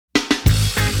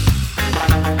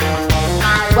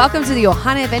Welcome to the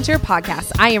Uganda Adventure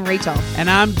Podcast. I am Rachel. And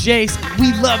I'm Jace.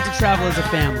 We love to travel as a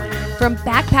family. From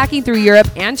backpacking through Europe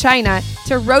and China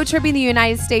to road tripping the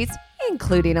United States,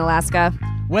 including Alaska.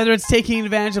 Whether it's taking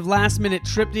advantage of last-minute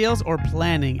trip deals or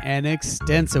planning an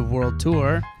extensive world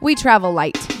tour, we travel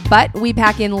light, but we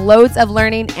pack in loads of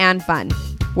learning and fun.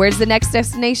 Where's the next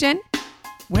destination?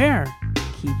 Where?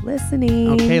 Keep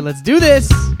listening. Okay, let's do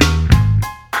this.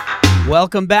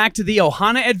 Welcome back to the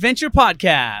Uganda Adventure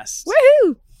Podcast.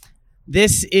 Woohoo!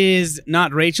 This is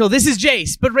not Rachel. This is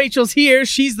Jace, but Rachel's here.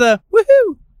 She's the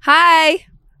woohoo. Hi.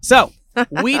 So,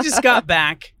 we just got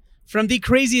back from the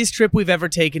craziest trip we've ever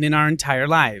taken in our entire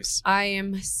lives. I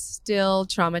am still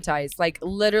traumatized, like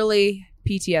literally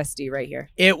PTSD right here.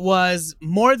 It was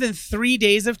more than 3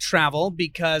 days of travel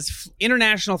because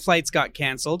international flights got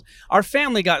canceled. Our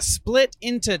family got split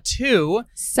into two.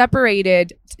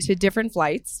 Separated to different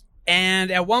flights.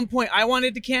 And at one point, I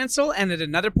wanted to cancel. And at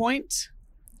another point,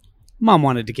 Mom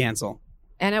wanted to cancel.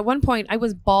 And at one point, I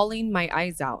was bawling my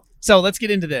eyes out. So let's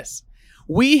get into this.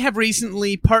 We have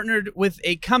recently partnered with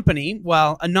a company,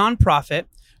 a nonprofit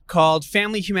called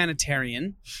Family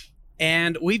Humanitarian.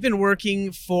 And we've been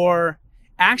working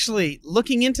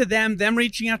looking into them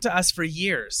reaching out to us for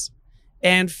years.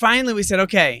 And finally, we said,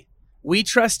 okay, we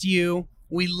trust you.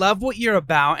 We love what you're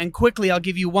about. And quickly, I'll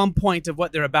give you one point of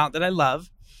what they're about that I love.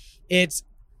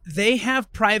 They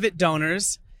have private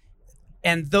donors,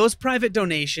 and those private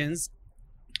donations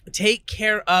take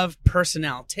care of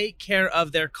personnel, take care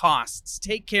of their costs,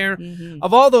 take care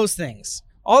of all those things.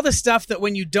 All the stuff that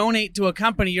when you donate to a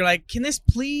company, you're like, can this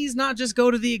please not just go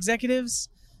to the executives?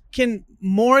 Can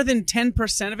more than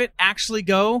 10% of it actually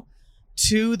go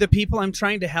to the people I'm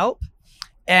trying to help?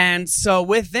 And so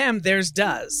with them, theirs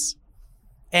does.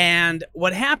 And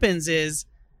what happens is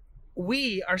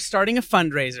we are starting a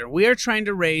fundraiser. We are trying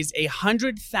to raise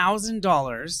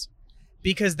 $100,000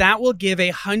 because that will give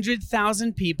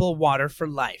 100,000 people water for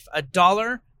life.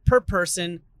 $1 per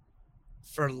person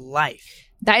for life.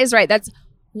 That is right. That's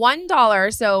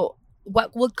 $1. So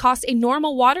what would cost a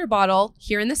normal water bottle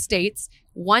here in the States,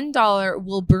 $1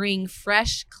 will bring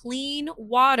fresh, clean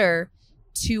water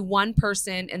to one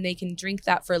person, and they can drink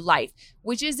that for life,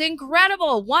 which is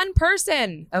incredible. One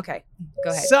person. Okay,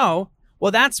 go ahead.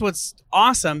 That's what's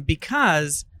awesome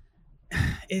because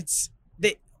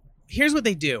here's what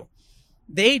they do.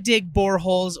 They dig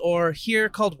boreholes, or here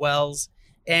called wells,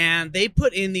 and they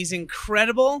put in these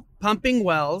incredible pumping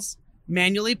wells,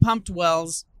 manually pumped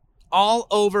wells, all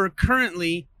over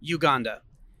currently Uganda.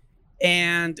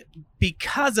 And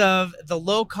because of the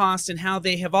low cost and how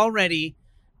they have already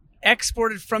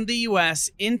exported from the U.S.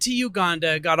 into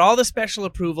Uganda, got all the special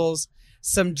approvals,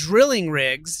 some drilling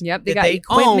rigs they that got they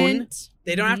equipment. own.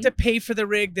 They don't have to pay for the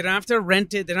rig. They don't have to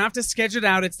rent it. They don't have to schedule it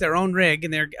out. It's their own rig,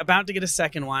 and they're about to get a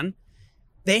second one.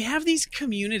 They have these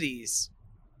communities.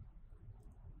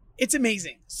 It's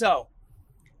amazing. So,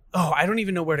 I don't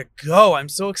even know where to go. I'm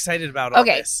so excited about all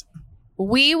this.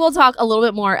 We will talk a little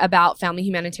bit more about Family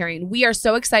Humanitarian. We are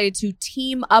so excited to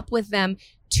team up with them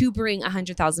to bring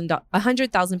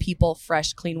 100,000 people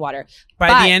fresh, clean water. By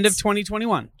the end of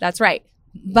 2021. That's right.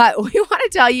 But we want to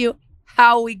tell you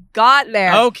how we got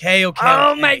there. Okay.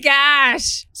 Oh my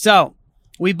gosh. So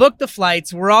we booked the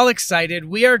flights. We're all excited.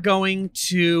 We are going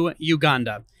to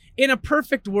Uganda. In a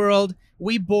perfect world,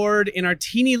 we board in our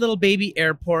teeny little baby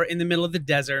airport in the middle of the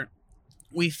desert.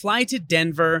 We fly to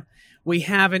Denver. We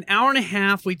have an hour and a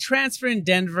half. We transfer in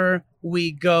Denver.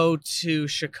 We go to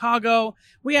Chicago.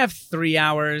 We have 3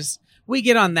 hours. We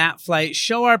get on that flight,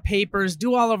 show our papers,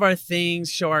 do all of our things,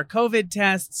 show our COVID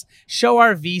tests, show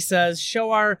our visas,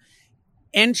 show our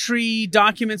entry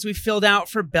documents we filled out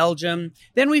for Belgium.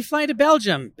 Then we fly to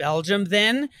Belgium. Belgium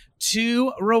then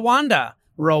to Rwanda.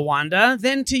 Rwanda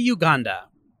then to Uganda.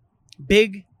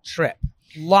 Big trip.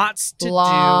 Lots to do.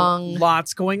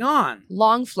 Lots going on.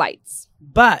 Long flights.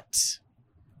 But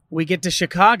we get to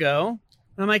Chicago,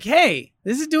 and I'm like, hey,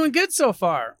 this is doing good so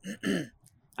far.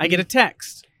 I get a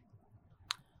text.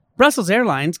 Brussels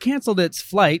Airlines canceled its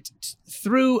flight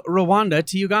through Rwanda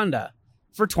to Uganda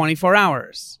for 24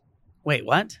 hours. Wait,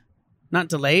 what? Not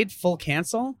delayed? Full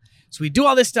cancel? So we do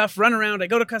all this stuff, run around. I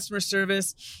go to customer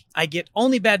service. I get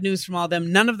only bad news from all of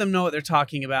them. None of them know what they're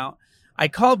talking about. I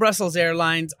call Brussels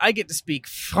Airlines. I get to speak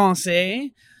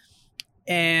Francais.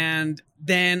 And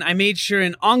then I made sure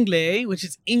in Anglais, which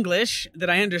is English, that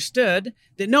I understood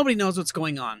that nobody knows what's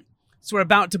going on. So we're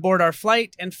about to board our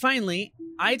flight. And finally,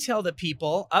 I tell the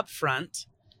people up front,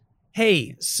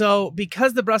 hey, so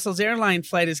because the Brussels airline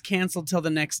flight is canceled till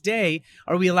the next day,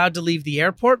 are we allowed to leave the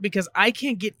airport? Because I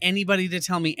can't get anybody to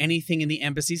tell me anything and the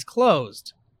embassy's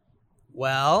closed.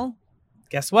 Well,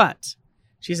 guess what?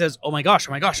 She says, oh my gosh,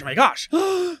 oh my gosh, oh my gosh.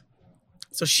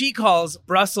 So she calls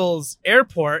Brussels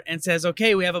airport and says,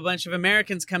 okay, we have a bunch of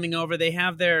Americans coming over. They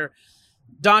have their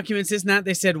documents, this and that.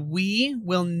 They said, we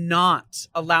will not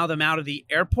allow them out of the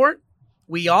airport.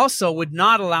 We also would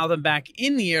not allow them back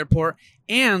in the airport,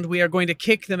 and we are going to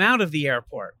kick them out of the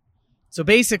airport. So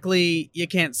basically, you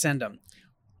can't send them.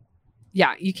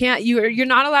 Yeah, you can't. You're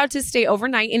not allowed to stay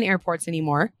overnight in airports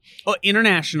anymore. Oh,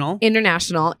 international.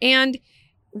 And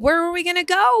where are we going to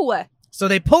go? So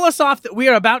they pull us off. We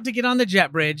are about to get on the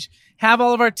jet bridge, have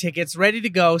all of our tickets ready to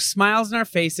go, smiles in our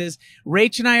faces.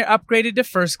 Rach and I are upgraded to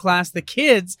first class. The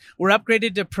kids were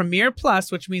upgraded to Premier Plus,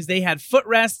 which means they had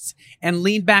footrests and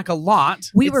leaned back a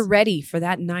lot. We were ready for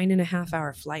that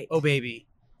 9.5-hour flight. Oh, baby.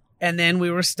 And then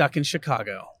we were stuck in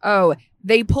Chicago. Oh,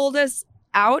 they pulled us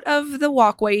out of the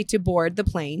walkway to board the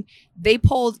plane. They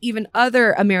pulled even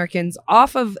other Americans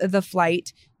off of the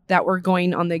flight that were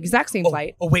going on the exact same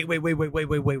flight. Oh,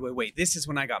 wait. This is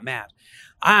when I got mad.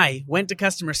 I went to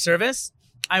customer service.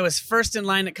 I was first in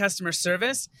line at customer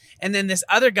service. And then this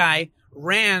other guy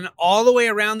ran all the way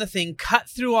around the thing, cut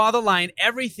through all the line,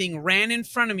 everything, ran in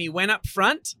front of me, went up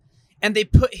front, and they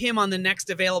put him on the next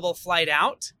available flight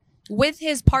out. With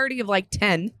his party of like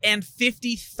 10. And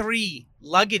 53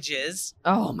 luggages.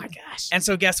 Oh my gosh. And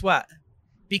so guess what?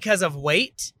 Because of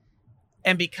weight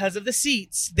and because of the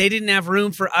seats, they didn't have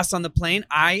room for us on the plane.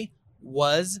 I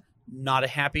was not a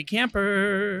happy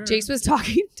camper. Jace was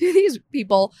talking to these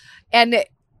people, and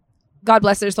God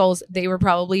bless their souls, they were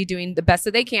probably doing the best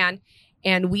that they can.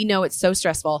 And we know it's so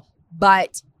stressful,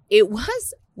 but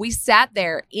we sat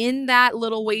there in that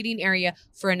little waiting area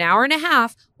for an hour and a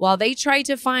half while they tried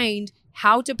to find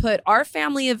how to put our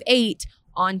family of 8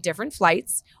 on different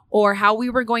flights, or how we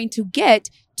were going to get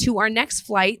to our next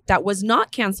flight that was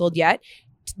not canceled yet,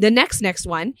 the next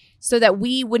one, so that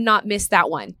we would not miss that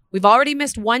one. We've already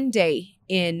missed one day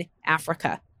in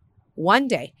Africa. One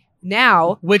day.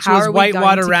 Now, which was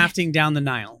whitewater rafting down the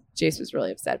Nile. Jace was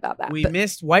really upset about that. We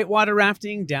missed whitewater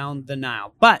rafting down the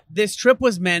Nile. But this trip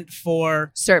was meant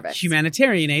for service,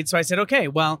 humanitarian aid. So I said, okay,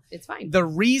 well, it's fine. The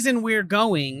reason we're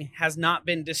going has not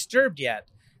been disturbed yet.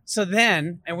 So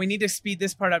then, and we need to speed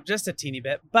this part up just a teeny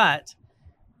bit, but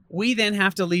we then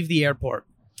have to leave the airport.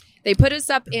 They put us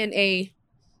up in a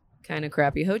kind of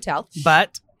crappy hotel.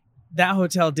 But that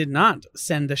hotel did not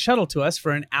send the shuttle to us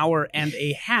for an hour and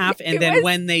a half. And then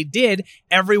when they did,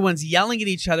 everyone's yelling at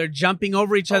each other, jumping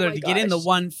over each other to get in the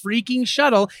one freaking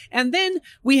shuttle. And then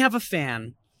we have a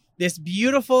fan. This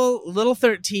beautiful little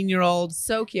 13-year-old.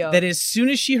 So cute. That as soon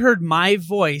as she heard my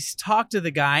voice talk to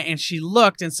the guy and she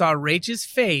looked and saw Rach's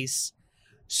face,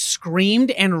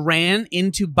 screamed and ran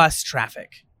into bus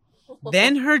traffic.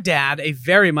 Then her dad, a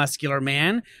very muscular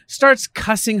man, starts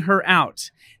cussing her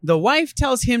out. The wife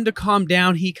tells him to calm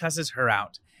down. He cusses her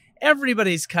out.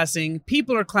 Everybody's cussing.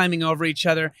 People are climbing over each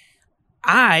other.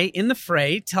 I, in the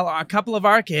fray, tell a couple of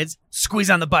our kids, squeeze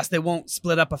on the bus. They won't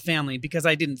split up a family, because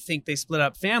I didn't think they split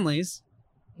up families,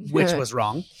 which was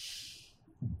wrong.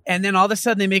 And then all of a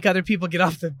sudden they make other people get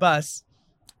off the bus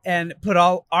and put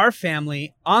all our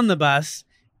family on the bus,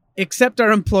 except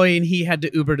our employee, and he had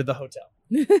to Uber to the hotel.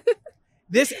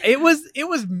 It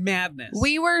was madness.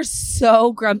 We were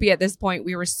so grumpy at this point.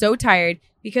 We were so tired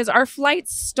because our flight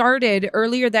started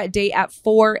earlier that day at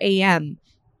 4 a.m.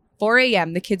 4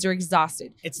 a.m. The kids are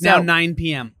exhausted. It's now 9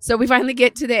 p.m. So we finally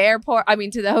get to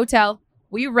to the hotel.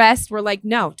 We rest. We're like,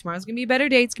 no, tomorrow's going to be a better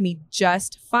day. It's going to be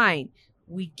just fine.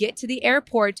 We get to the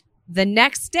airport the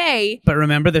next day. But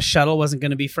remember, the shuttle wasn't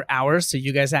going to be for hours, so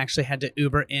you guys actually had to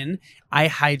Uber in. I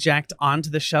hijacked onto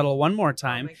the shuttle one more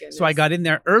time. Oh, so I got in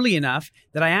there early enough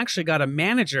that I actually got a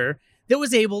manager that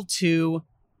was able to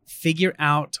figure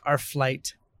out our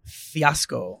flight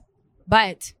fiasco.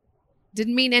 But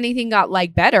didn't mean anything got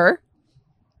better.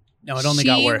 No, it only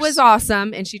got worse. She was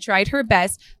awesome and she tried her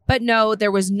best, but no,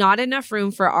 there was not enough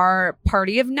room for our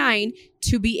party of 9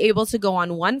 to be able to go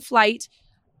on one flight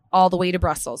all the way to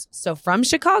Brussels. So from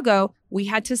Chicago, we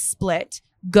had to split,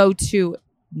 go to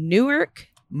Newark,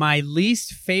 my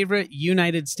least favorite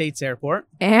United States airport,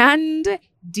 and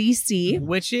DC,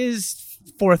 which is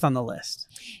 4th on the list.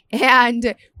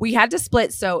 And we had to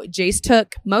split. So Jace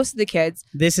took most of the kids.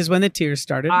 This is when the tears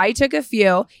started. I took a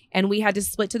few, and we had to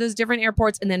split to those different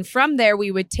airports. And then from there,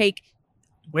 we would take.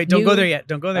 Wait, don't go there yet.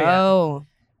 Don't go there yet. Oh.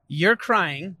 You're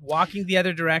crying, walking the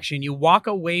other direction. You walk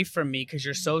away from me because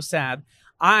you're so sad.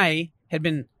 I had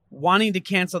been wanting to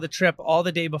cancel the trip all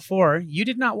the day before. You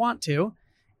did not want to.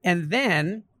 And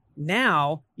then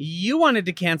now you wanted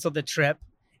to cancel the trip.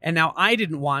 And now I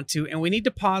didn't want to. And we need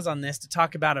to pause on this to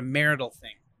talk about a marital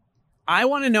thing. I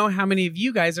want to know how many of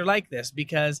you guys are like this,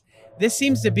 because this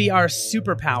seems to be our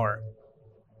superpower.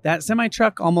 that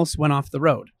semi-truck almost went off the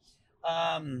road.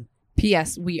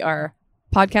 P.S. We are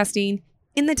podcasting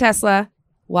in the Tesla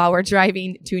while we're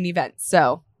driving to an event.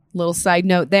 So, little side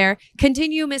note there.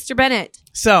 Continue, Mr. Bennett.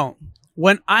 So,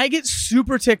 when I get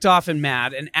super ticked off and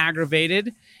mad and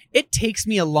aggravated, it takes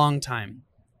me a long time.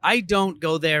 I don't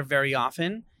go there very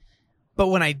often, but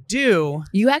when I do...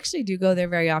 You actually do go there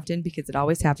very often because it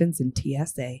always happens in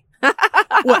TSA.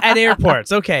 Well, at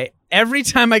airports, okay. Every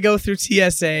time I go through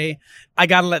TSA, I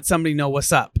got to let somebody know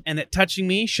what's up. And that touching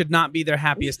me should not be their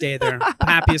happiest day, their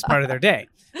happiest part of their day.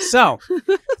 So,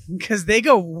 because they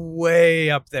go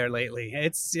way up there lately.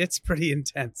 It's pretty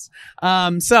intense.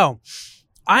 So,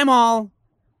 I'm all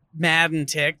mad and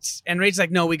ticked. And Rachel's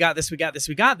like, no, we got this, we got this,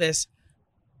 we got this.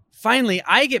 Finally,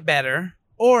 I get better.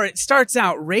 Or it starts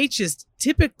out, Rach is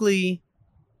typically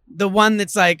the one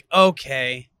that's like,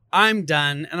 okay, I'm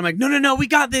done. And I'm like, no, we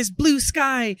got this. Blue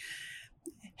sky,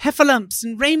 heffalumps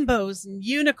and rainbows and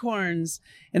unicorns.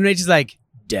 And Rach is like,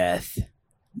 death,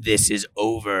 this is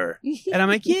over. And I'm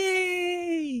like,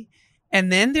 yay.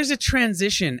 And then there's a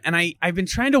transition. And I've been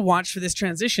trying to watch for this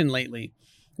transition lately.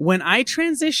 When I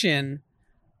transition,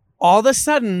 all of a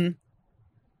sudden,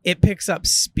 it picks up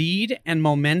speed and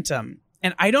momentum.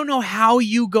 And I don't know how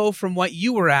you go from what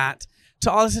you were at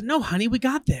to all of a sudden, no, honey, we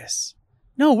got this.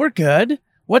 No, we're good.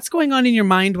 What's going on in your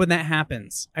mind when that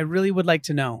happens? I really would like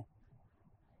to know.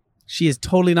 She is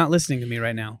totally not listening to me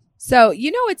right now. So,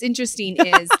 what's interesting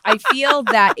is I feel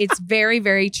that it's very,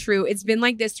 very true. It's been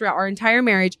like this throughout our entire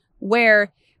marriage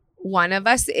where one of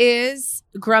us is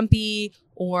grumpy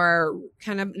or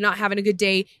kind of not having a good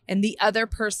day, and the other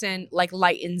person like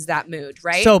lightens that mood,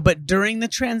 right? So, but during the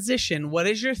transition, what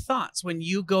is your thoughts when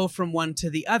you go from one to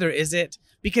the other? Is it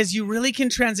because you really can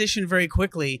transition very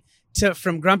quickly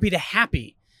from grumpy to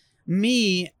happy?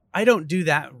 Me, I don't do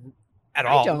that at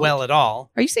all. Well, at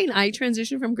all. Are you saying I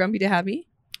transition from grumpy to happy?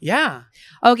 Yeah.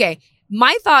 Okay.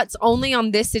 My thoughts only on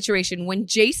this situation. When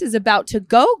Jace is about to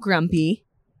go grumpy,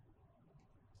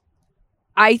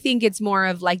 I think it's more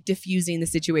of like diffusing the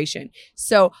situation.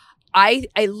 So I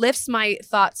lifts my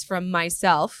thoughts from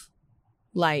myself,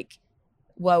 like,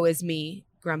 woe is me,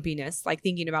 grumpiness, like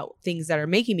thinking about things that are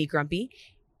making me grumpy.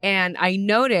 And I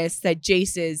notice that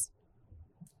Jace is,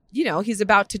 he's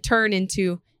about to turn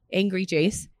into angry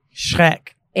Jace. Shrek.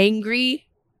 Angry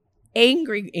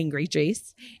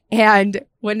Jace. And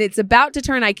when it's about to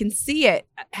turn, I can see it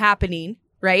happening,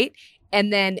 right?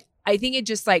 And then I think it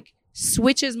just like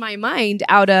switches my mind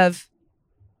out of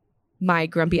my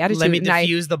grumpy attitude. Let me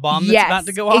defuse the bomb that's about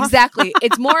to go off. Exactly.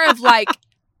 It's more of like,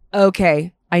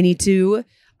 okay, I need to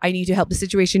help the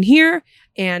situation here.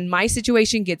 And my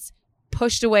situation gets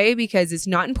pushed away because it's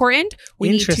not important.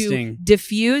 We need to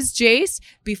diffuse Jace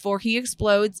before he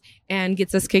explodes and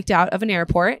gets us kicked out of an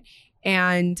airport.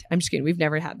 And I'm just kidding. We've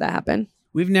never had that happen.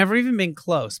 We've never even been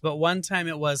close, but one time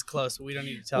it was close. But we don't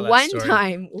need to tell that story. One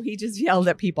time we just yelled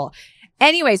at people.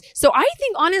 Anyways, so I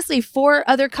think honestly for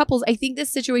other couples, I think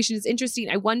this situation is interesting.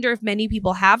 I wonder if many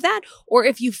people have that, or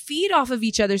if you feed off of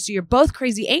each other. So you're both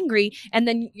crazy angry and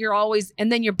then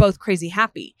you're both crazy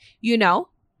happy,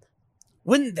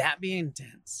 Wouldn't that be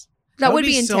intense? That would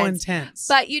be intense. So intense.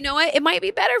 But you know what? It might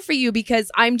be better for you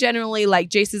because I'm generally like,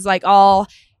 Jace is like all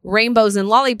rainbows and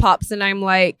lollipops. And I'm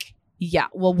like, yeah,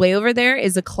 well, way over there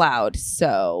is a cloud.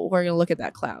 So we're going to look at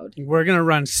that cloud. We're going to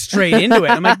run straight into it.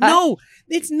 I'm like, no,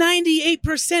 it's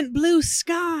 98% blue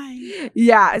sky.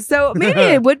 Yeah. So maybe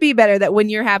it would be better that when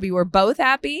you're happy, we're both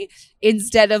happy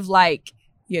instead of like,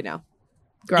 grumpy.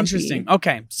 Interesting.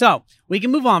 Okay. So we can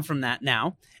move on from that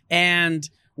now. And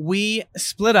we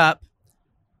split up.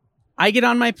 I get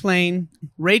on my plane.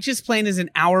 Rach's plane is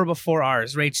an hour before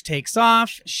ours. Rach takes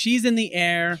off. She's in the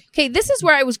air. Okay, this is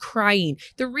where I was crying.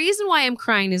 The reason why I'm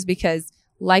crying is because,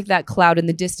 like that cloud in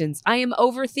the distance, I am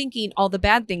overthinking all the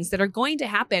bad things that are going to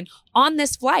happen on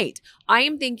this flight. I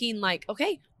am thinking like,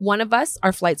 okay, one of us,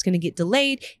 our flight's going to get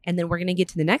delayed, and then we're going to get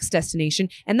to the next destination.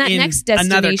 And that next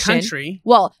destination... another country?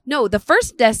 Well, no, the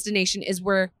first destination is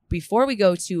where, before we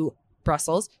go to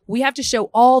Brussels, we have to show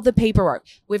all the paperwork.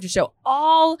 We have to show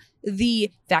all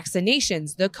the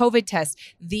vaccinations, the COVID tests,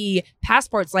 the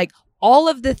passports, like all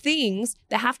of the things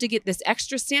that have to get this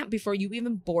extra stamp before you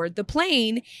even board the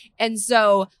plane. And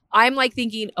so I'm like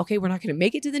thinking, okay, we're not going to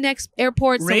make it to the next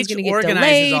airport. Someone's going to get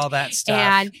delayed. All that stuff.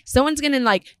 And someone's going to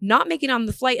like not make it on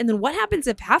the flight. And then what happens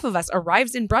if half of us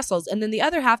arrives in Brussels and then the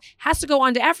other half has to go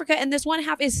on to Africa and this one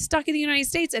half is stuck in the United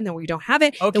States and then we don't have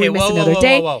it. Okay, then we miss another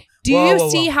day. Do you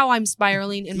see how I'm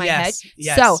spiraling in my head?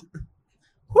 Yes. So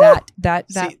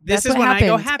See, this is what when I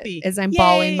go happens happy. as I'm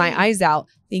bawling my eyes out,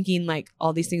 thinking like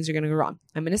all these things are going to go wrong.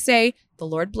 I'm going to say the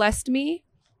Lord blessed me,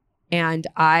 and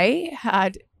I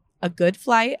had a good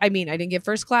flight. I mean, I didn't get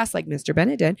first class like Mr.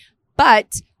 Bennett did,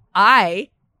 but I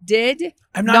did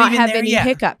not have any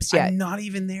hiccups yet. I'm not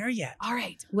even there yet. All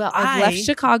right. Well, I've left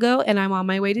Chicago and I'm on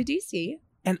my way to DC.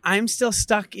 And I'm still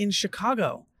stuck in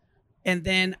Chicago. And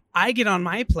then I get on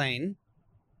my plane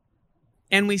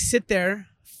and we sit there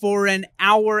for an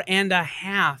hour and a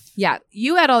half. Yeah.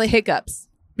 You had all the hiccups.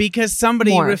 Because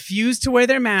somebody refused to wear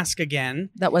their mask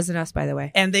again. That wasn't us, by the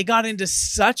way. And they got into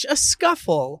such a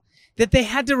scuffle that they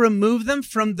had to remove them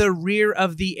from the rear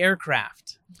of the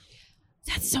aircraft.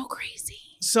 That's so crazy.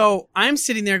 So I'm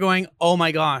sitting there going, oh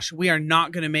my gosh, we are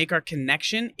not going to make our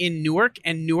connection in Newark,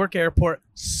 and Newark Airport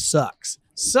sucks.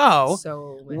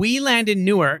 So we land in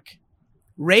Newark.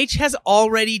 Rach has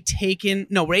already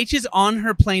Rach is on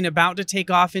her plane about to take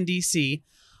off in DC.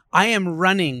 I am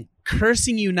running,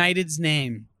 cursing United's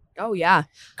name. Oh, yeah.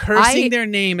 Cursing their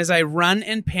name as I run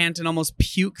and pant and almost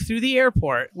puke through the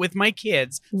airport with my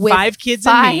kids. 5 kids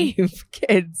and me. 5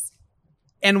 kids.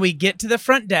 And we get to the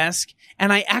front desk,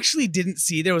 and I actually didn't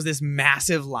see there was this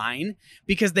massive line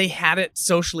because they had it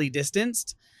socially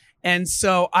distanced. And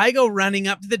so I go running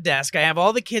up to the desk. I have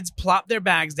all the kids plop their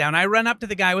bags down. I run up to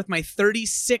the guy with my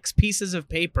 36 pieces of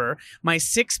paper, my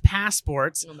 6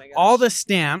 passports, all the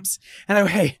stamps. And I go,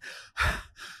 hey,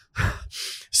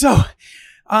 so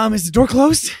is the door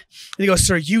closed? And he goes,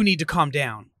 sir, you need to calm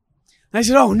down. And I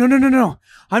said, oh, no.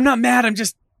 I'm not mad.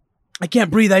 I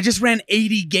can't breathe. I just ran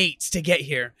 80 gates to get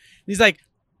here. And he's like,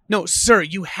 no, sir,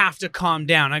 you have to calm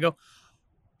down. I go,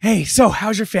 hey, so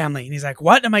how's your family? And he's like,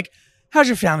 what? I'm like, how's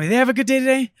your family? They have a good day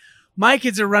today? My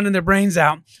kids are running their brains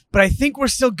out, but I think we're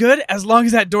still good as long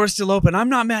as that door's still open. I'm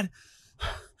not mad.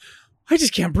 I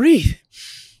just can't breathe.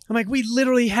 I'm like, we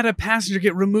literally had a passenger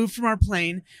get removed from our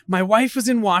plane. My wife was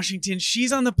in Washington.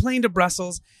 She's on the plane to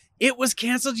Brussels. It was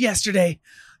canceled yesterday.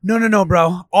 No,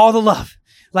 bro. All the love.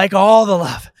 Like all the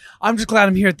love. I'm just glad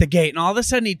I'm here at the gate. And all of a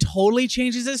sudden, he totally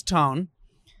changes his tone.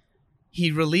 He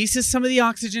releases some of the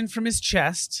oxygen from his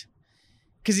chest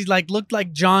because he looked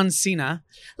like John Cena.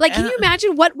 Like, can you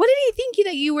imagine what did he think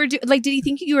that you were doing? Like, did he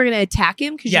think you were going to attack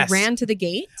him because you ran to the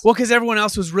gate? Well, because everyone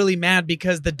else was really mad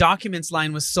because the documents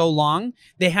line was so long.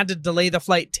 They had to delay the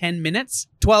flight 10 minutes,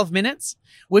 12 minutes,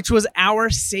 which was our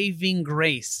saving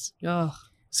grace. Oh.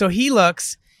 So he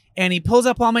looks and he pulls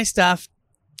up all my stuff.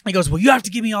 He goes, well, you have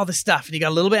to give me all the stuff. And he got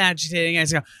a little bit agitating. I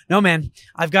said, no, man,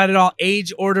 I've got it all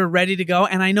age order ready to go.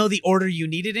 And I know the order you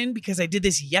need it in because I did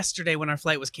this yesterday when our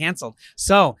flight was canceled.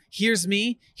 So here's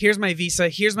me. Here's my visa.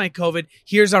 Here's my COVID.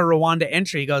 Here's our Rwanda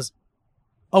entry. He goes,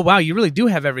 oh, wow, you really do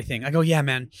have everything. I go, yeah,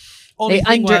 man. They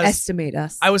underestimate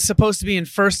us. I was supposed to be in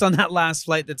first on that last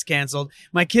flight that's canceled.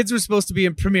 My kids were supposed to be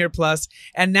in Premier Plus.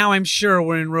 And now I'm sure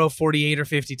we're in row 48 or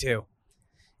 52.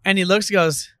 And he looks,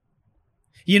 goes,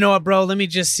 you know what, bro? Let me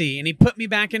just see. And he put me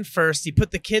back in first. He put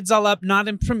the kids all up, not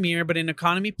in Premier, but in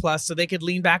Economy Plus, so they could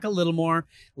lean back a little more,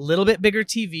 a little bit bigger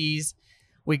TVs.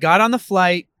 We got on the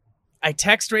flight. I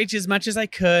text Rach as much as I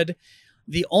could.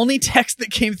 The only text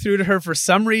that came through to her for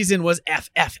some reason was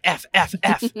F, F, F, F,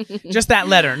 F. Just that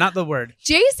letter, not the word.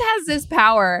 Jace has this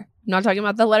power. I'm not talking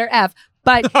about the letter F.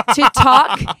 But to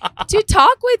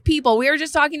talk with people, we were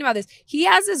just talking about this. He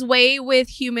has his way with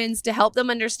humans to help them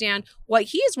understand what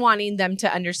he's wanting them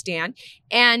to understand.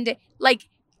 And like,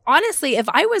 honestly, if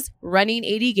I was running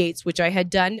 80 gates, which I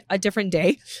had done a different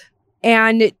day,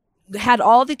 and had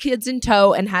all the kids in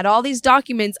tow and had all these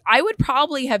documents, I would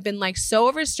probably have been like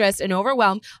so overstressed and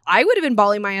overwhelmed. I would have been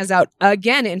bawling my eyes out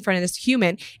again in front of this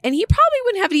human. And he probably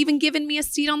wouldn't have even given me a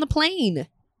seat on the plane.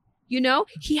 You know,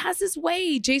 he has his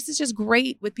way. Jace is just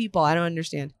great with people. I don't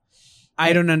understand.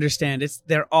 I don't understand.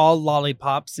 They're all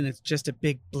lollipops and it's just a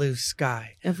big blue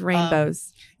sky. Of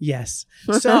rainbows. Yes.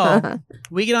 So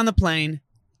we get on the plane,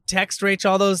 text Rach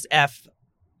all those F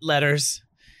letters.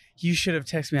 You should have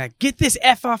texted me like, get this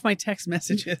F off my text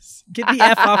messages. Get the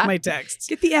F off my texts.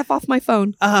 Get the F off my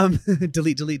phone.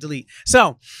 Delete.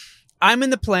 So I'm in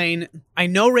the plane. I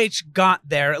know Rach got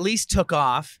there, at least took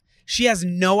off. She has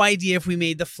no idea if we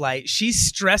made the flight. She's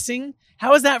stressing.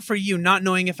 How is that for you, not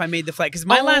knowing if I made the flight? Because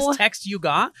my last text you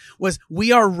got was,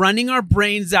 we are running our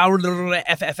brains out.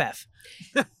 FFF.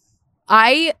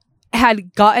 I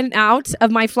had gotten out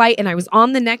of my flight and I was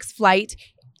on the next flight.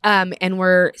 And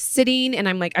we're sitting and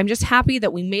I'm like, I'm just happy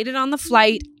that we made it on the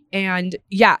flight. And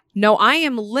yeah, no, I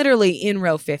am literally in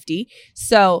row 50.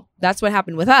 So that's what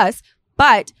happened with us.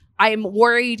 But I am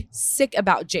worried sick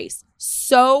about Jace.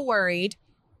 So worried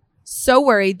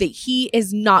that he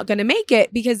is not going to make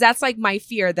it, because that's like my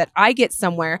fear that I get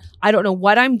somewhere. I don't know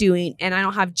what I'm doing and I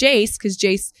don't have Jace, because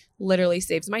Jace literally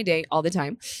saves my day all the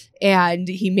time and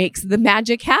he makes the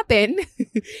magic happen.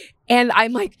 And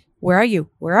I'm like, where are you?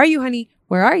 Where are you, honey?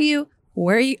 Where are you?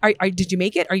 where are you? Did you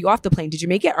make it? Are you off the plane? Did you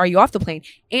make it? Are you off the plane?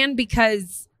 And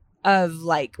because of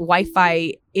like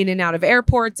Wi-Fi in and out of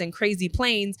airports and crazy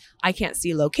planes, I can't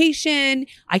see location.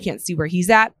 I can't see where he's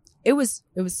at. It was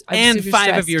and super 5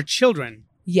 stressed. of your children.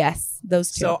 Yes,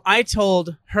 those 2. So I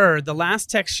told her, the last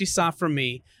text she saw from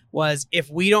me was, if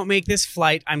we don't make this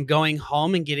flight, I'm going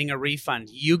home and getting a refund.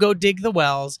 You go dig the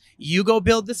wells. You go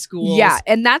build the schools. Yeah.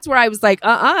 And that's where I was like,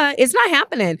 it's not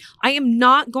happening. I am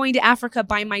not going to Africa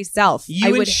by myself.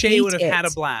 You and Shay would have had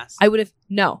a blast. I would have.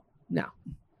 No.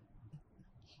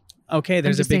 Okay,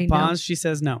 there's a big pause. No. She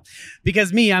says no.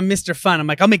 Because me, I'm Mr. Fun. I'm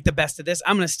like, I'll make the best of this.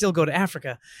 I'm going to still go to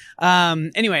Africa.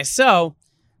 Anyway, so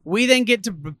we then get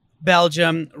to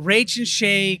Belgium. Rach and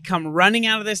Shay come running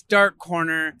out of this dark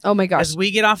corner. Oh my gosh. As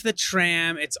we get off the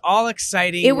tram, it's all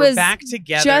exciting. We're was back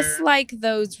together. Just like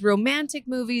those romantic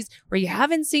movies where you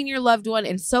haven't seen your loved one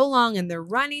in so long and they're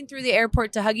running through the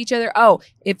airport to hug each other. Oh,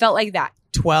 it felt like that.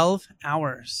 12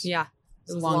 hours. Yeah.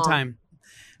 It was a long time.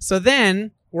 So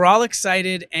then we're all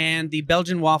excited and the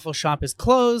Belgian waffle shop is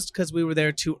closed because we were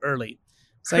there too early.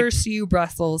 It's Curse you,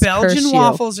 Brussels. Belgian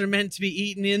waffles are meant to be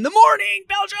eaten in the morning,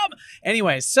 Belgium.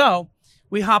 Anyway, so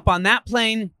we hop on that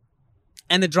plane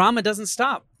and the drama doesn't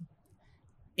stop.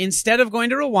 Instead of going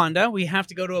to Rwanda, we have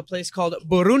to go to a place called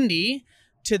Burundi,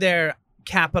 to their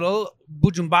capital,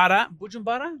 Bujumbura.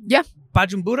 Yeah.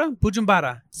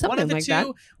 Bujumbura. Something One of the like two. that.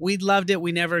 We loved it.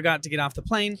 We never got to get off the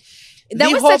plane. That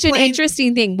was such an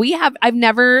interesting thing. I've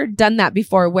never done that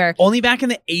before where only back in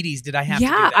the 80s did I have to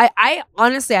do that. I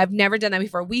honestly, I've never done that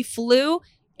before. We flew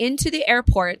into the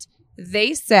airport.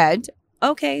 They said,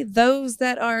 okay, those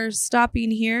that are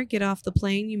stopping here, get off the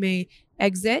plane. You may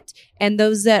exit. And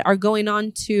those that are going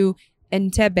on to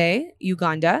Entebbe,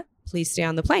 Uganda, please stay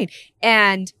on the plane.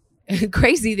 And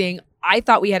crazy thing, I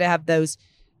thought we had to have those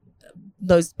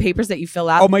papers that you fill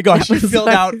out. Oh my gosh, you filled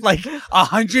out like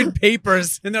 100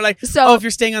 papers. And they're like, so, if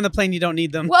you're staying on the plane, you don't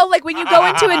need them. Well, like when you go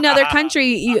into another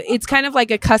country, it's kind of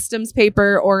like a customs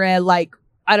paper or a like,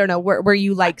 I don't know, where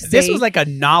you like say. This was like a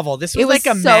novel. This was like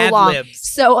a so Mad long.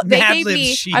 Libs. So they Mad gave Libs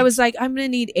me, sheet. I was like, I'm going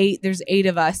to need 8. There's 8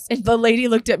 of us. And the lady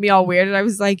looked at me all weird. And I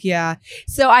was like, yeah.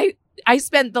 So I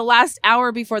spent the last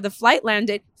hour before the flight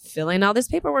landed filling all this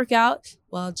paperwork out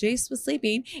while Jace was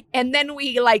sleeping. And then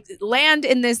we like land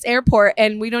in this airport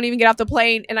and we don't even get off the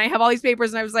plane. And I have all these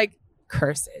papers and I was like,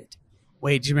 cursed.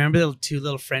 Wait, do you remember the 2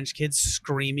 little French kids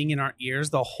screaming in our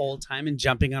ears the whole time and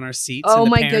jumping on our seats? Oh and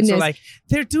the my parents goodness. were like,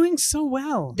 they're doing so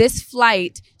well. This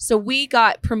flight, so we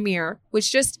got Premier,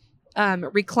 which just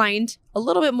reclined a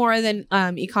little bit more than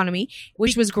economy,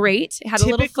 which was great. It had a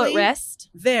little footrest.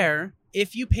 There,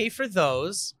 if you pay for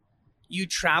those, you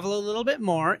travel a little bit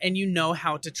more and you know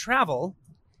how to travel.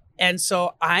 And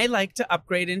so I like to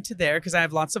upgrade into there because I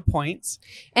have lots of points.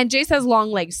 And Jace has long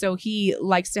legs, so he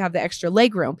likes to have the extra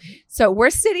leg room. So we're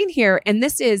sitting here, and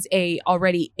this is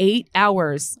already 8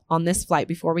 hours on this flight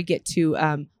before we get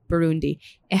to Burundi.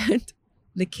 And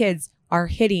the kids are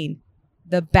hitting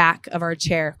the back of our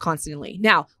chair constantly.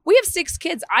 Now, we have 6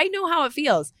 kids. I know how it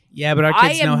feels. Yeah, but our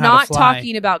kids know how to fly. I am not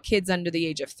talking about kids under the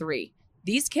age of 3.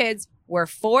 These kids were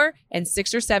 4 and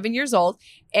 6 or 7 years old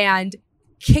and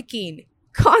kicking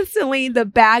constantly the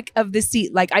back of the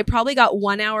seat. Like I probably got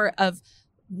 1 hour of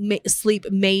sleep,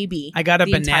 maybe. I got a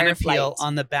banana peel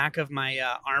on the back of my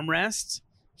armrest.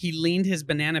 He leaned his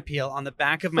banana peel on the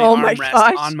back of my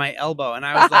armrest on my elbow. And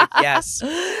I was like, yes,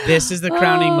 this is the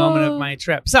crowning moment of my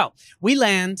trip. So we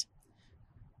land.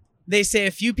 They say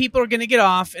a few people are going to get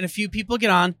off and a few people get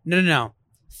on. No.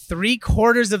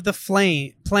 3/4 of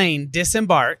the plane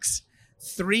disembarks.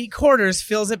 3/4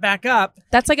 fills it back up.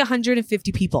 That's like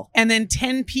 150 people. And then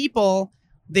 10 people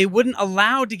they wouldn't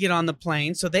allow to get on the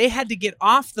plane. So they had to get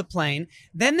off the plane.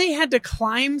 Then they had to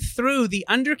climb through the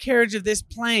undercarriage of this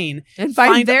plane and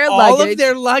find their all luggage. of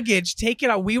their luggage, take it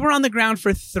out. We were on the ground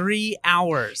for 3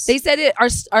 hours. They said our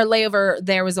layover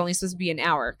there was only supposed to be an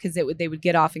hour because they would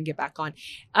get off and get back on.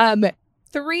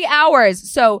 3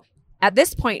 hours. So at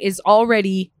this point is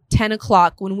already 10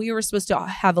 o'clock when we were supposed to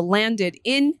have landed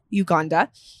in Uganda.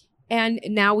 And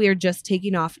now we are just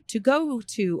taking off to go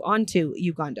onto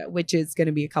Uganda, which is going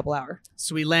to be a couple hours.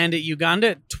 So we land at Uganda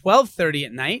at 12:30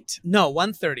 at night. No,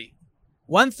 1:30.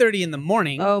 1:30 in the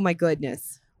morning. Oh, my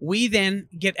goodness. We then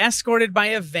get escorted by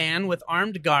a van with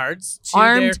armed guards to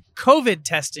their COVID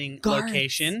testing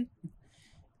location.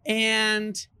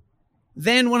 And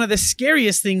then one of the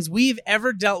scariest things we've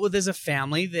ever dealt with as a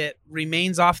family that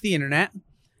remains off the internet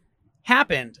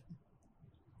happened.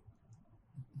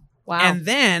 Wow. And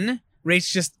then Rach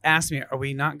just asked me, are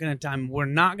we not going to we're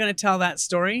not going to tell that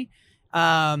story.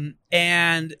 And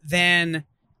then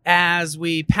as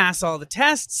we pass all the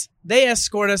tests, they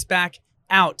escort us back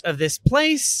out of this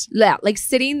place. Yeah, like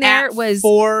sitting there at was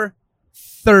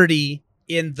 4:30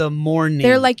 in the morning.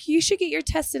 They're like, you should get your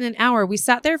test in an hour. We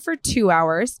sat there for 2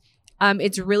 hours.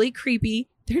 It's really creepy.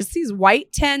 There's these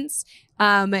white tents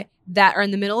that are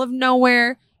in the middle of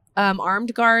nowhere.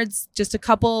 Armed guards, just a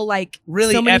couple like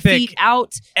really so many epic, feet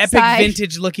out. epic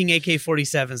vintage looking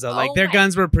AK-47s though. Like their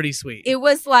guns were pretty sweet. It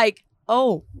was like,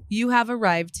 oh, you have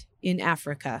arrived in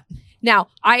Africa. Now,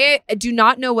 I do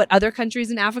not know what other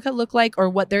countries in Africa look like or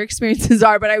what their experiences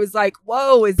are, but I was like,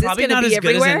 whoa, is this going to be everywhere?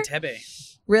 Probably not as good as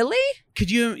Entebbe. Really?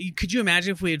 Could you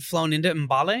imagine if we had flown into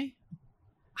Mbale?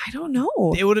 I don't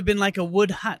know. It would have been like a wood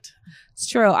hut. It's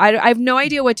true. I have no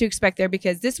idea what to expect there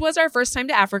because this was our first time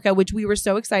to Africa, which we were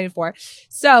so excited for.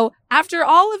 So after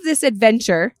all of this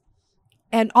adventure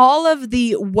and all of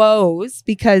the woes,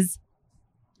 because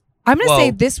I'm going to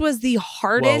say this was the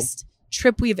hardest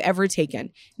trip we have ever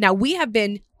taken. Now, we have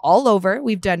been all over.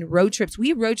 We've done road trips.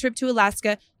 We road trip to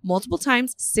Alaska multiple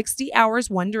times, 60 hours,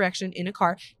 one direction in a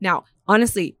car. Now,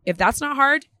 honestly, if that's not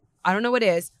hard, I don't know what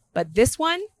is. But this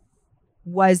one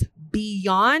was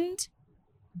beyond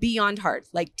hard.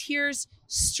 Like tears,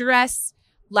 stress,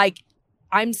 like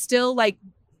I'm still like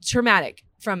traumatic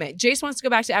from it. Jace wants to go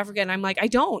back to Africa and I'm like, I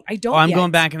don't Oh, I'm yet.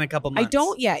 going back in a couple months. I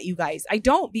don't yet, you guys. I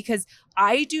don't because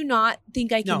I do not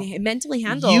think I can mentally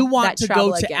handle You want that to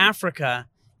travel go to again. Africa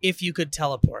if you could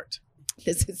teleport.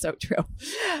 This is so true.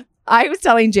 I was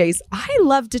telling Jace, I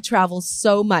love to travel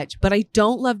so much, but I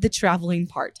don't love the traveling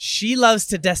part. She loves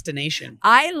to destination.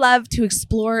 I love to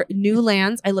explore new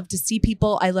lands. I love to see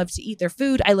people. I love to eat their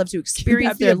food. I love to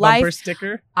experience their life. Bumper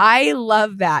sticker? I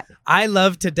love that. I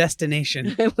love to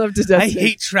destination. I love to destination. I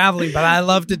hate traveling, but I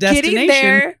love to destination. Getting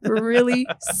there really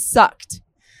sucked,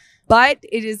 but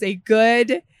it is a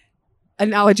good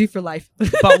analogy for life.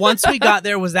 But once we got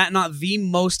there, was that not the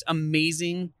most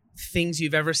amazing things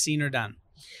you've ever seen or done?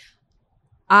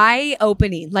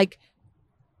 Eye-opening, like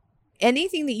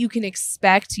anything that you can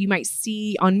expect, you might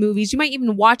see on movies. You might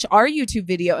even watch our YouTube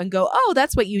video and go, oh,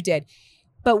 that's what you did.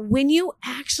 But when you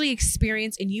actually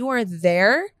experience and you are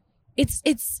there, it's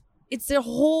a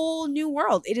whole new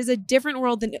world. It is a different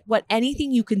world than what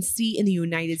anything you can see in the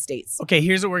United States. Okay,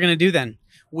 here's what we're going to do then.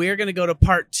 We're going to go to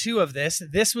part 2 of this.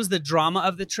 This was the drama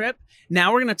of the trip.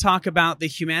 Now we're going to talk about the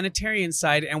humanitarian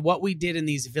side and what we did in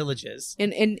these villages. In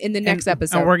the next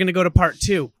episode. And we're going to go to part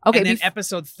 2. Okay. And then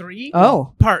episode 3.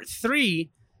 Oh. Part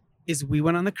 3 is we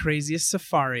went on the craziest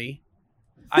safari.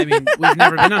 I mean, we've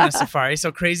never been on a safari, so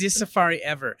craziest safari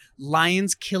ever.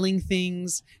 Lions killing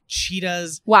things,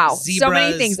 cheetahs, wow, zebras, so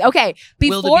many things. Okay,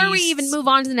 before we even move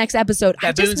on to the next episode,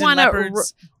 I just want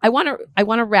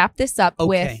to wrap this up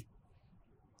with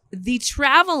the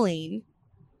traveling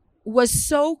was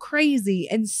so crazy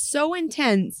and so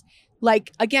intense.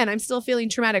 Like again, I'm still feeling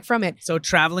traumatic from it. So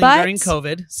traveling during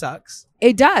COVID sucks.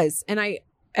 It does, and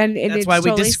that's why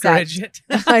totally we discourage it.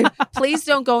 Please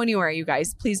don't go anywhere, you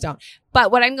guys. Please don't.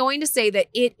 But what I'm going to say that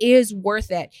it is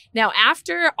worth it. Now,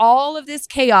 after all of this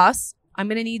chaos, I'm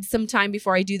going to need some time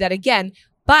before I do that again.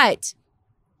 But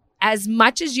as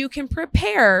much as you can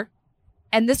prepare,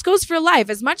 and this goes for life,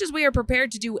 as much as we are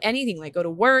prepared to do anything like go to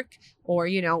work or,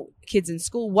 kids in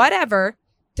school, whatever,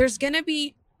 there's going to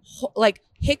be like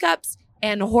hiccups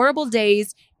and horrible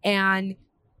days and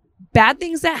bad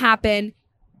things that happen.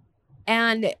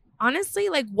 And honestly,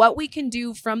 like what we can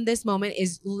do from this moment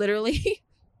is literally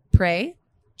pray,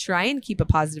 try and keep a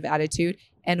positive attitude,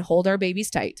 and hold our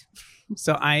babies tight.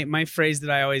 So my phrase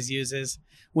that I always use is,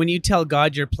 when you tell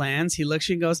God your plans, he looks at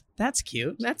you and goes, that's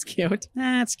cute. That's cute.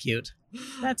 That's cute.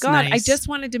 That's God, nice. I just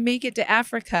wanted to make it to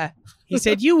Africa. He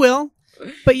said, you will,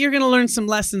 but you're going to learn some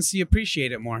lessons so you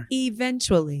appreciate it more.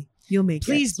 Eventually. You'll make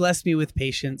Please it. bless me with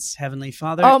patience, Heavenly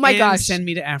Father. Oh my and gosh. send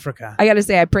me to Africa. I got to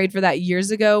say, I prayed for that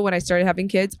years ago when I started having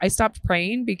kids. I stopped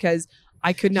praying because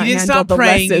I could not You didn't handle stop the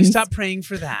praying. lessons. You stopped praying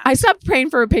for that. I stopped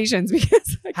praying for patience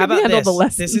because I How couldn't about handle this? the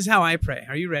lessons. This is how I pray.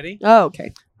 Are you ready? Oh,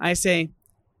 okay. I say,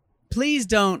 please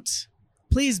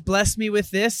bless me with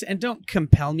this and don't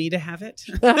compel me to have it.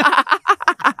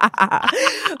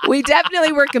 We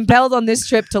definitely were compelled on this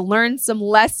trip to learn some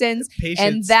lessons. Patience.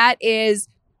 And that is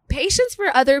patience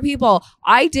for other people.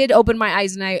 I did open my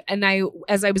eyes and I,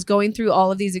 as I was going through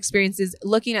all of these experiences,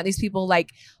 looking at these people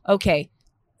like, okay,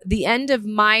 the end of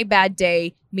my bad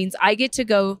day means I get to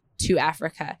go to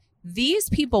Africa. These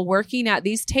people working at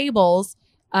these tables,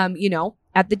 at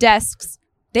the desks,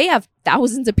 they have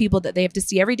thousands of people that they have to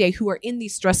see every day who are in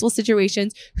these stressful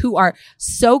situations, who are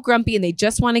so grumpy and they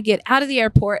just want to get out of the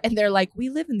airport. And they're like, we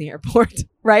live in the airport,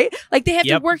 right? Like they have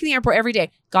to work in the airport every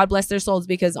day. God bless their souls,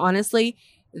 because honestly,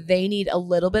 they need a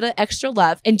little bit of extra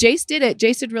love. And Jace did it.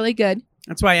 Jace did really good.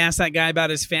 That's why I asked that guy about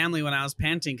his family when I was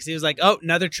panting, because he was like, "Oh,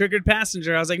 another triggered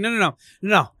passenger." I was like,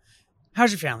 "No.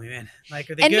 How's your family, man? Like,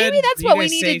 are they good? And maybe that's Are you what we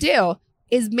guys need safe?" to do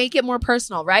is make it more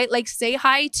personal, right? Like say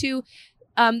hi to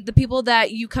the people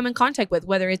that you come in contact with,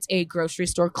 whether it's a grocery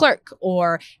store clerk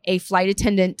or a flight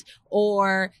attendant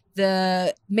or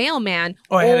the mailman.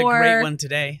 Oh, I had a great one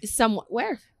today.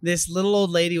 Where? This little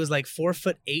old lady was like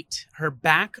 4'8". Her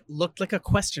back looked like a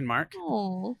question mark.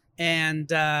 Oh.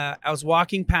 And I was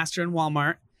walking past her in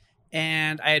Walmart,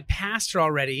 and I had passed her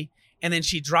already, and then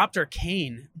she dropped her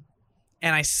cane.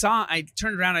 And I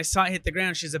turned around, I saw it hit the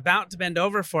ground. She's about to bend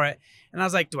over for it. And I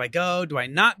was like, do I go? Do I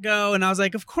not go? And I was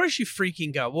like, of course you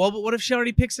freaking go. Well, but what if she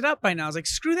already picks it up by now? I was like,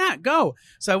 screw that, go.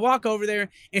 So I walk over there,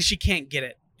 and she can't get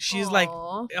it. She's like,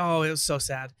 oh, it was so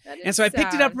sad. And so I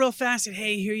picked it up real fast, and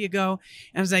hey, here you go.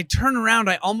 And as I turn around,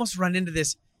 I almost run into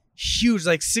this huge,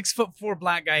 like 6'4"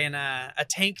 black guy in a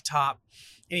tank top.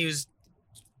 And he was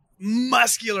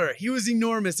muscular. He was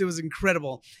enormous. It was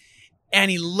incredible. And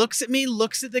he looks at me,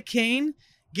 looks at the cane,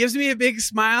 gives me a big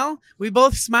smile. We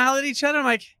both smile at each other. I'm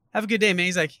like, have a good day, man.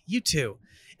 He's like, you too.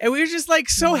 And we were just like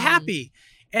so happy.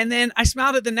 And then I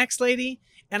smiled at the next lady,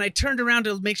 and I turned around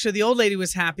to make sure the old lady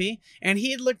was happy. And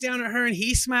he had looked down at her, and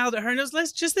he smiled at her. And it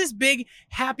was just this big,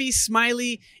 happy,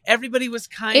 smiley, everybody was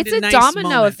kind and nice. It's a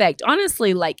domino effect.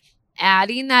 Honestly, like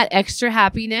adding that extra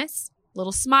happiness,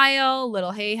 little smile,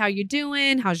 little, hey, how you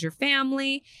doing? How's your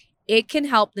family? It can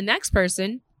help the next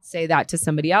person say that to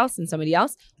somebody else and somebody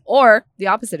else. Or the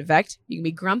opposite effect. You can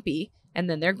be grumpy, and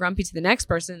then they're grumpy to the next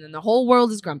person, and then the whole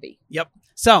world is grumpy. Yep.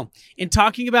 So in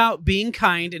talking about being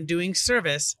kind and doing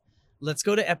service, let's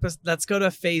go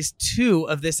to phase 2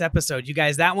 of this episode. You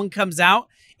guys, that one comes out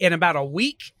in about a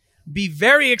week. Be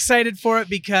very excited for it,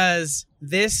 because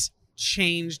this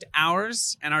changed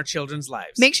ours and our children's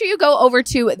lives. Make sure you go over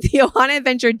to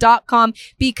theohanaadventure.com,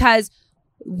 because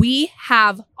we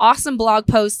have awesome blog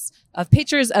posts of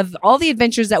pictures of all the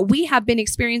adventures that we have been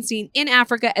experiencing in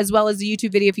Africa, as well as a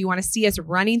YouTube video. If you want to see us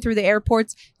running through the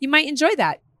airports, you might enjoy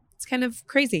that. It's kind of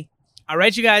crazy. All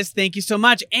right, you guys, thank you so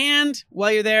much. And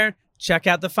while you're there, check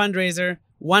out the fundraiser.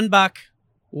 $1,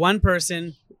 one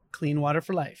person, clean water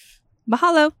for life.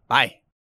 Mahalo. Bye.